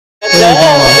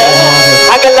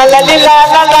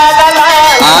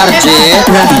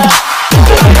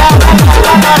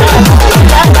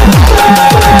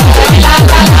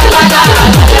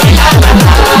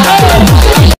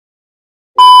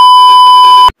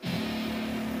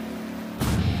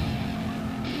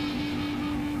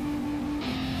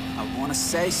wanna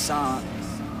say something,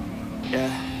 yeah.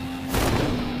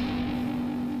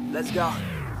 Let's go.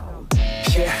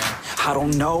 Yeah, I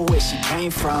don't know where she came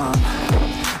from,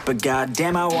 but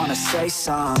goddamn, I wanna say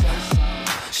something.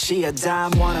 She a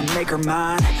dime, wanna make her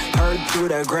mine. Heard through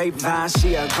the grapevine,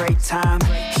 she a great time.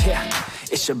 Yeah,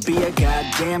 it should be a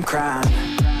goddamn crime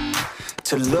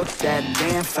to look that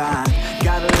damn fine.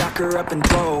 Gotta lock her up and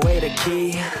throw away the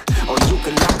key, or you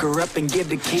can lock her up and give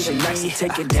the key to me.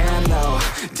 Take it down low,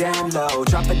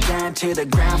 drop it down to the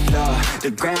ground floor,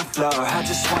 the ground floor. I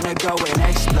just wanna go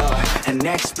and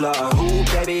explore, ooh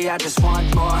baby, I just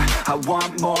want more, I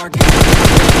want more.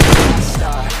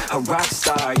 A rock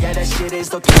star, yeah, that shit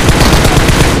is looking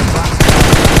like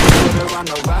put her on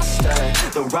the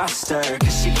roster,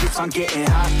 cause she keeps on getting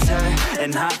hotter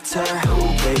and hotter.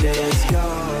 Ooh baby, let's go.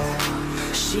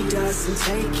 She doesn't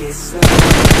take it slow,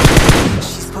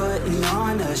 she's putting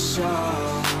on a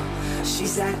show,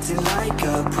 she's acting like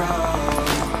a pro.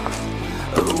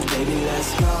 Ooh baby,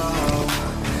 let's go.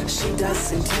 She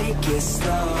doesn't take it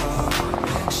slow,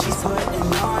 she's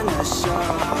putting on a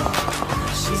show,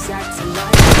 she's acting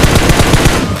like a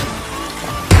pro.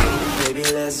 Ooh baby,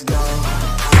 let's go.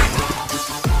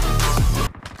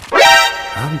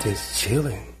 I'm just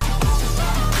chilling.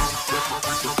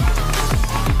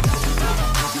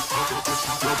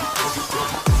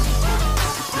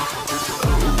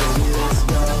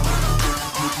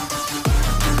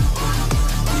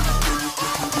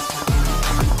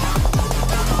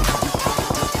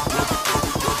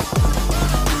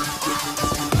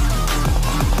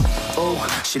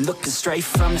 She looking straight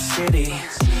from the city.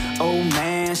 Oh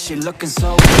man, she looking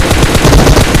so good.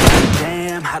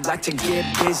 Damn, I'd like to get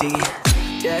busy.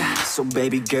 Yeah, so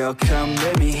baby girl, come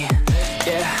with me.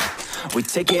 Yeah, we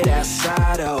take it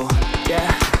outside, oh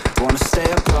yeah. Wanna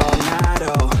stay up all night,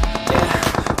 oh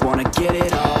yeah. Wanna get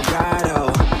it all right,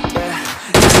 oh yeah.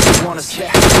 Now she wanna,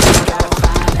 yeah. She got a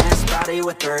fine ass body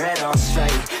with her head on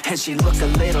straight, and she look a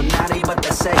little naughty, but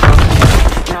that's okay.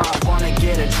 Now I wanna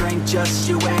get a drink, just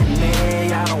you and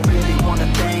me. I don't really wanna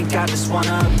think, I just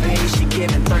wanna be. She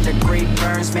giving third-degree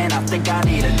burns, man, I think I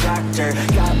need a doctor.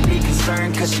 Got me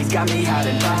concerned, cause she got me hot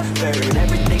and bothered.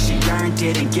 Everything she earned,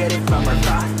 didn't get it from her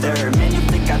father. Man, you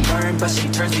think I learned, but she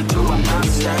turns me to a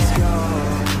monster. Let's go.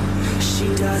 She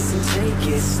doesn't take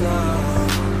it slow,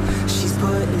 she's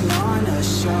putting on a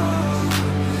show,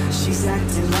 she's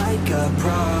acting like a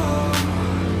pro.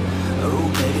 Oh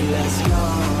baby, let's go.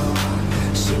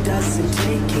 She doesn't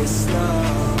take it slow,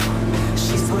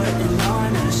 she's putting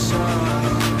on a show.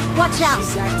 Watch out!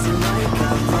 She's acting like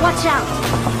a pro. Watch out!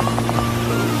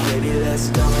 Oh, baby, let's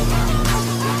go.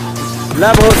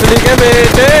 ला भोसली के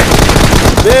बेटे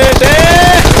बेटे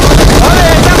अरे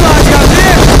क्या बात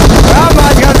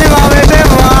करती वाह बेटे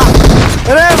वाह।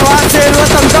 अरे वाह शेर वो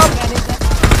तुम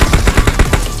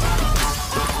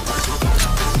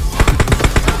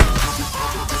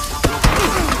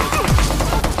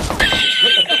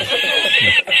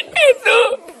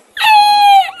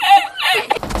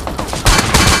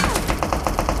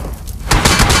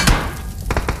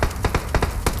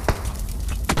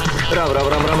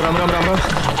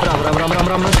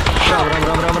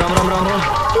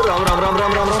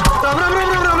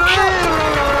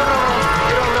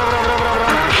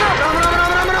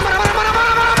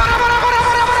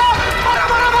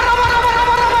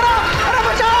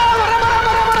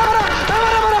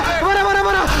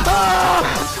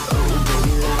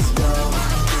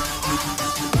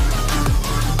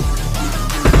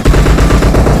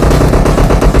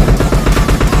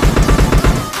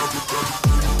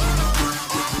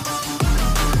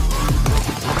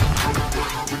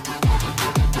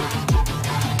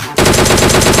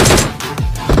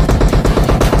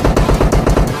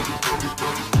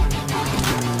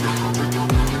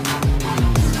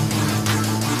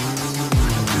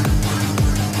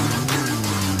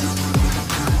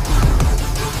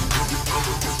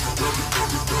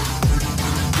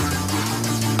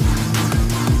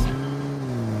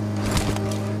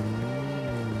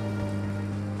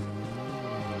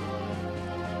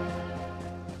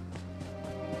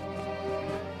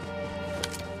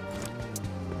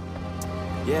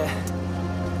Yeah,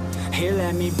 here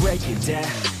let me break it down.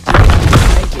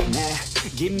 Make it now.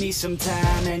 Give me some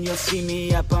time and you'll see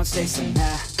me up on stage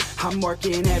somehow. I'm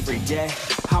working every day,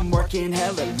 I'm working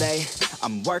hella late.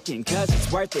 I'm working cause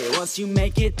it's worth it. Once you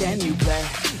make it, then you play.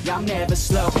 I'm never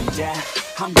slowing down.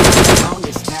 I'm gonna own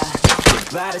this now.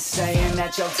 Goodbye to saying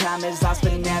that your time is lost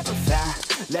but never found.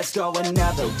 Let's go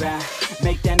another round.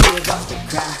 Make them give up the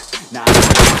crown. Nah,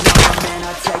 man,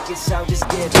 I'll take it, so just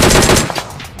give it down.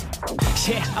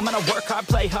 Yeah, I'm gonna work hard,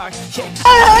 play hard. Yeah.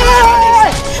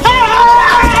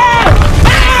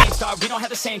 We don't have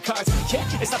the same cards.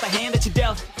 Yeah, it's not the hand that you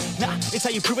dealt. Nah, it's how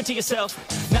you prove it to yourself.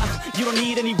 Nah, you don't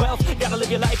need any wealth. Gotta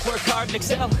live your life, work hard and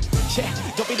excel. Yeah,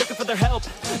 don't be looking for their help.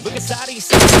 Look inside of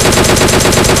yourself.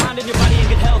 Mind in your body in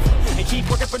good health. And keep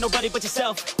working for nobody but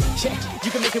yourself. Yeah,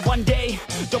 you can make it one day.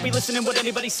 Don't be listening what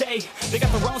anybody say. They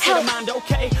got the wrong state of mind,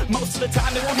 okay? Most of the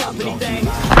time they won't help anything.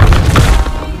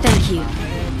 Thank you.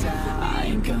 I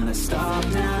ain't gonna stop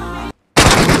now.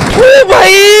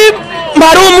 भाई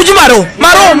मारो मुझे मारो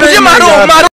मारो मुझे मारो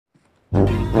मारो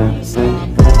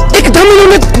एकदम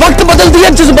इन्होंने वक्त बदल दिया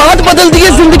जज्बात बदल दिए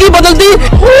जिंदगी बदल दी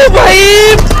ओ भाई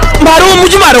मारो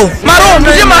मुझे मारो मारो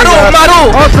मुझे मारो मारो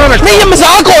नहीं ये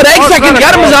मजाक हो रहा है एक सेकंड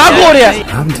यार मजाक हो रहा है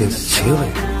I'm just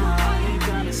chilling.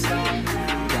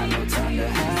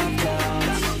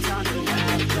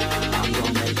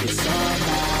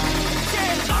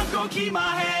 I'm gonna keep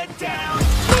my head down.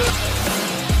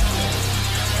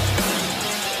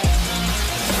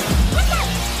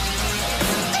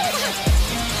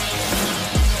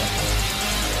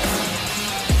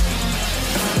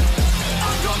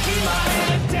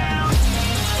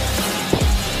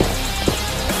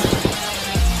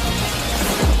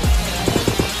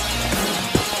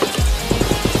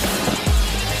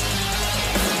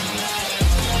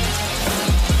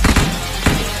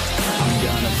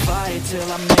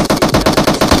 Till I make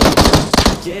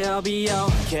it. Yeah, I'll be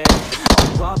okay.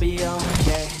 Oh, I'll be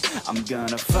okay. I'm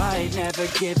gonna fight, never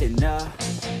giving up.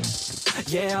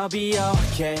 Yeah, I'll be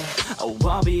okay. Oh,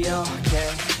 I'll be okay.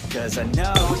 Cause I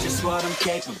know just what I'm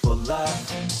capable of.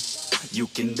 You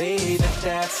can leave if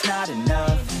that's not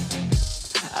enough.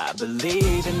 I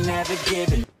believe in never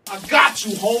giving. I got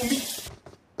you homie.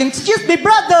 Excuse me,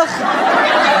 brother.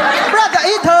 Brother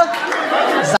Ether.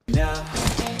 No,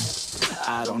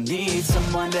 I don't need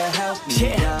someone to help me.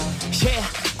 Yeah.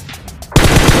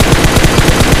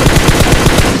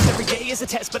 Every day is a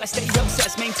test, but I stay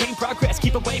obsessed. Maintain progress,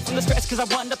 keep away from the stress, cause I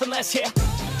want nothing less, yeah.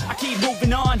 I keep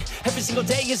moving on, every single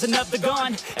day is another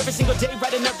gone. Every single day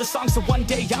write another song, so one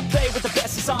day I'll play with the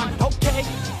best is on. Okay,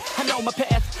 I know my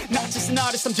path, not just an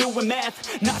artist, I'm doing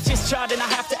math. Not just charting, I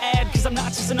have to add, cause I'm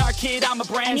not just an art kid, I'm a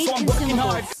brand, so I'm working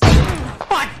hard.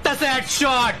 What does that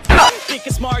shot?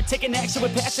 Thinking smart, taking action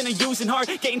with passion and using heart,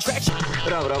 getting traction.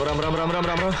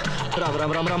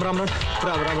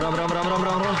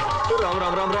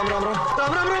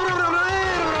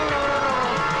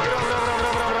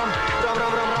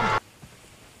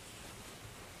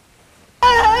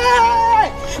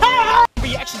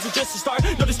 Reactions are just a start,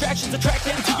 no distractions attract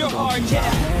them to your heart,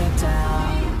 yeah.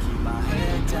 Keep my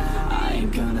head down, I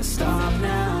ain't gonna stop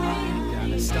now.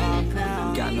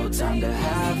 Got no time to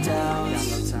have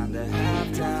doubts.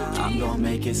 I'm gonna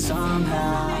make it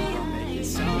somehow.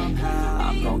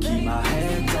 I'm gonna keep my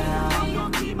head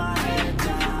down.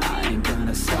 I ain't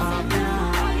gonna stop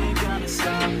now.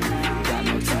 Got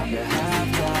no time to have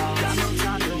doubts.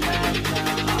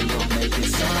 I'm gonna make it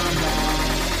somehow.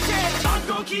 I'm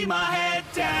gonna keep my head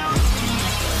down.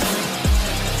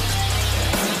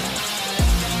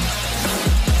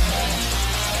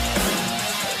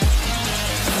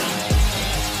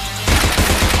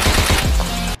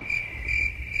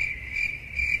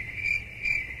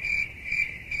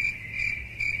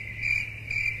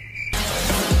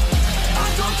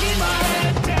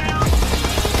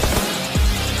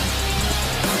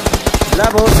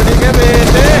 भोसड़ी के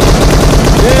बेटे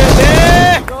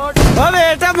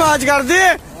बेटे मौज कर दी।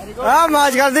 हाँ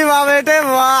मौज कर दी वाह बेटे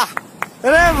वाह।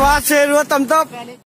 अरे वाह शेर हुआ तुम तो।